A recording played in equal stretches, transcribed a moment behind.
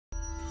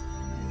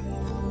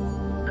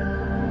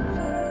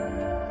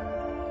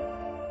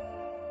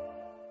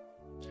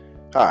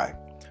Hi,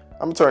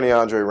 I'm attorney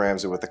Andre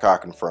Ramsey with the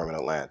Cochran Firm in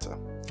Atlanta.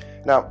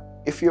 Now,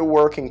 if you're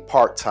working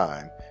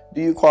part-time,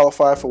 do you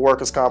qualify for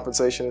workers'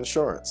 compensation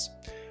insurance?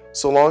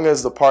 So long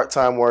as the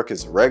part-time work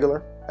is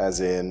regular,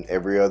 as in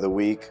every other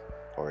week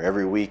or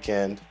every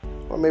weekend,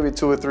 or maybe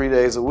 2 or 3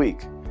 days a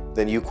week,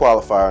 then you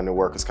qualify under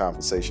workers'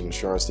 compensation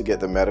insurance to get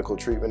the medical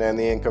treatment and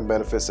the income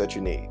benefits that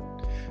you need.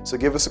 So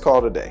give us a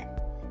call today.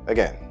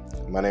 Again,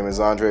 my name is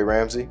Andre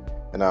Ramsey,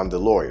 and I'm the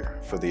lawyer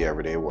for the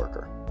everyday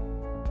worker.